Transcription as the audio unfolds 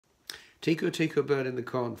Tico Tico bird in the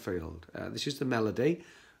cornfield. This is the melody.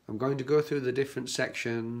 I'm going to go through the different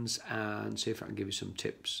sections and see if I can give you some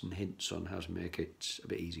tips and hints on how to make it a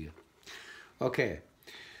bit easier. Okay,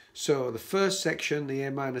 so the first section, the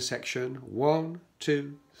A minor section, 1,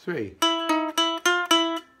 2, 3.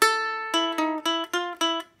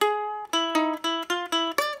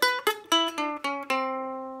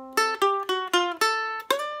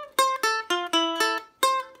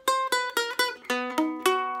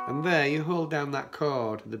 And there you hold down that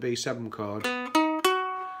chord, the B7 chord,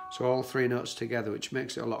 so all three notes together, which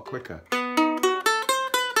makes it a lot quicker.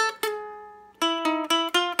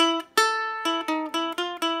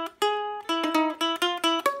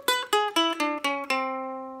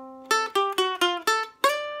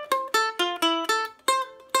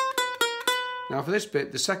 Now for this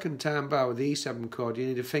bit, the second time bar with the E7 chord, you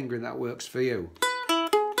need a fingering that works for you.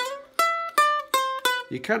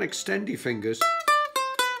 You can extend your fingers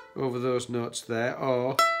over those notes there,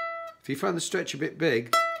 or if you find the stretch a bit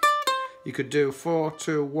big, you could do 4,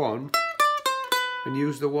 2, 1 and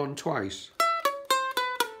use the 1 twice.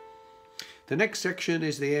 The next section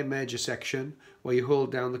is the A major section, where you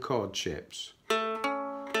hold down the chord shapes. So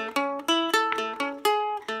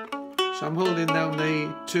I'm holding down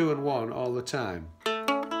the 2 and 1 all the time.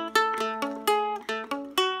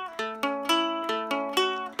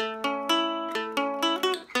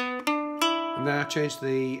 And then I changed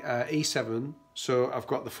the E7, so I've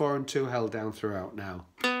got the 4 and 2 held down throughout now.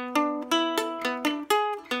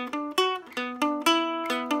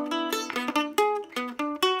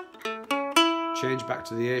 Change back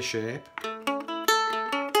to the A shape.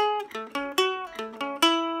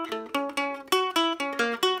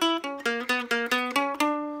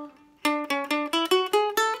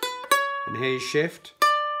 And here you shift.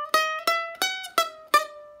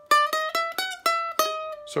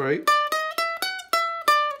 Sorry.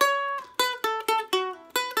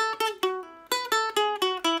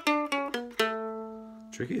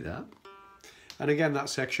 Tricky that. And again that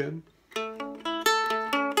section.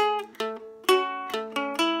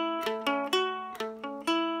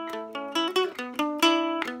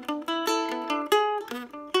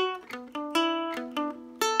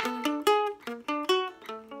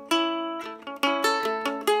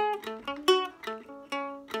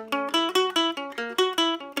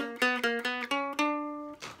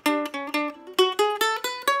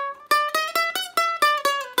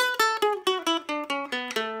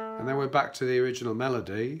 And then we're back to the original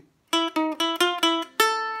melody.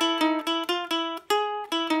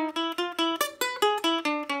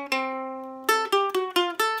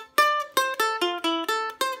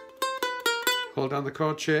 Hold down the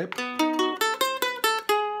chord shape.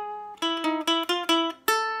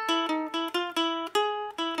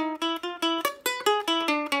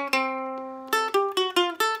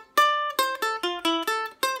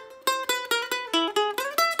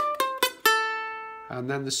 And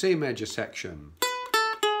then the C major section.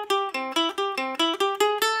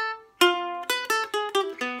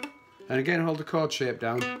 And again hold the chord shape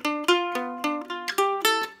down.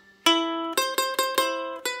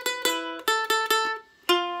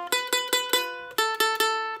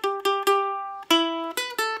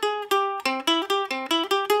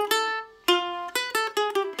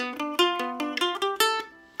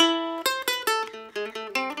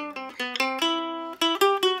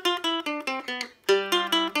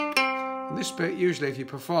 This bit, usually if you're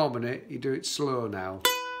performing it, you do it slow now,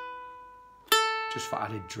 just for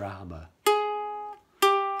added drama.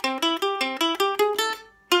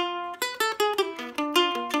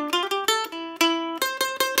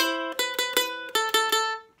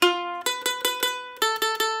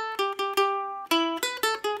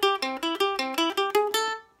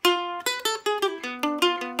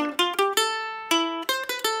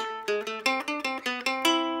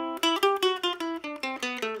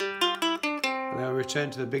 Now return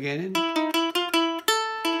to the beginning.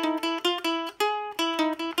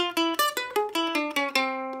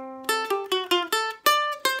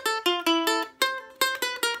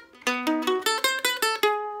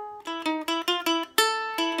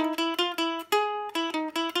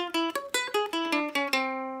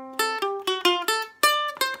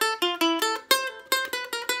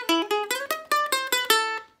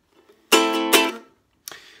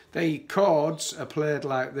 The chords are played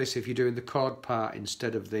like this if you're doing the chord part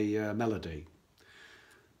instead of the melody.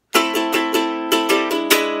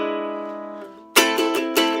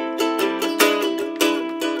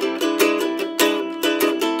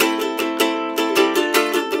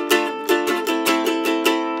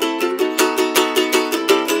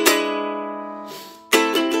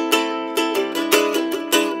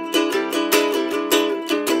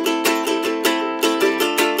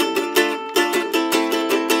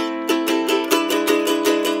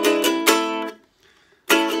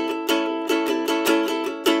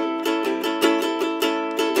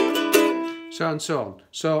 and so on.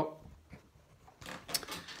 So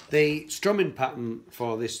the strumming pattern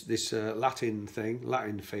for this Latin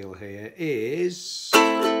feel here is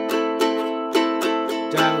down,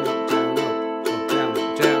 up, down, up, up, down,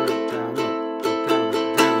 up, down, up, down, up, up,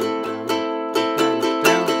 down, up,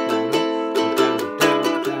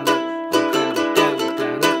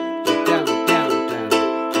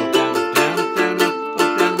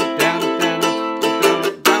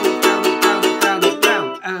 down, up,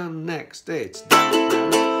 down, up, and next it's down,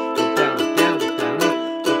 down, up, down, up, down, up, down,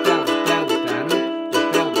 up, up, down, up, down, up, down, up, up,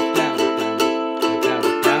 down, up, down, up, down,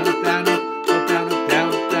 up, down, up, down, up,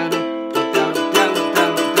 down, up, down, up, down, up, down, up, down, up,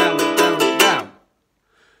 down, up, down, up, down, up, down,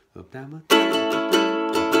 up, down, up, down,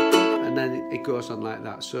 and then it goes on like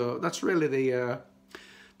that. So that's really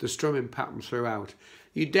the strumming pattern throughout.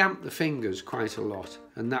 You damp the fingers quite a lot,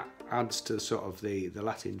 and that adds to sort of the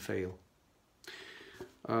Latin feel.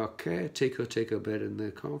 Okay, Tico Tico bed in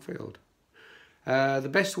the cornfield. The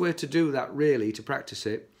best way to do that, really, to practice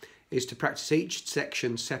it, is to practice each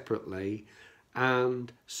section separately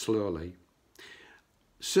and slowly.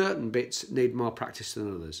 Certain bits need more practice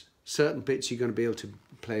than others. Certain bits you're going to be able to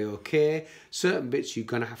play okay. Certain bits you're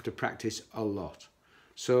going to have to practice a lot.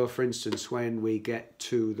 So, for instance, when we get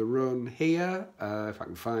to the run here, if I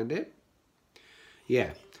can find it,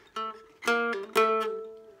 yeah.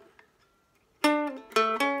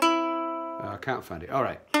 I can't find it. All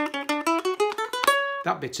right.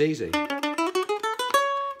 That bit's easy.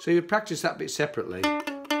 So you practice that bit separately.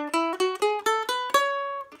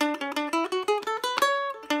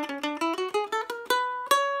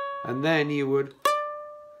 And then you would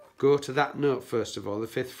go to that note first of all, the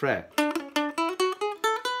 5th fret.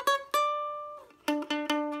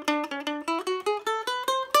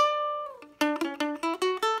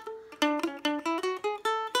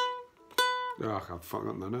 Oh, I've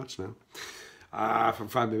forgotten the notes now. If I can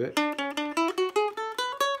find the bit.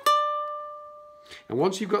 And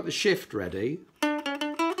once you've got the shift ready,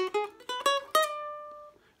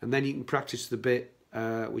 and then you can practice the bit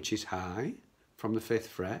which is high from the 5th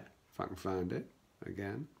fret, if I can find it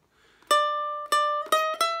again.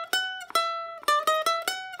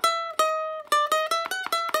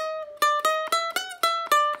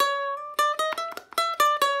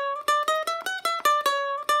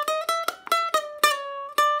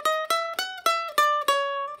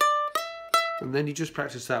 And then you just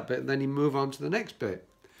practice that bit, and then you move on to the next bit.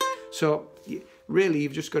 So really,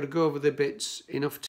 you've just got to go over the bits enough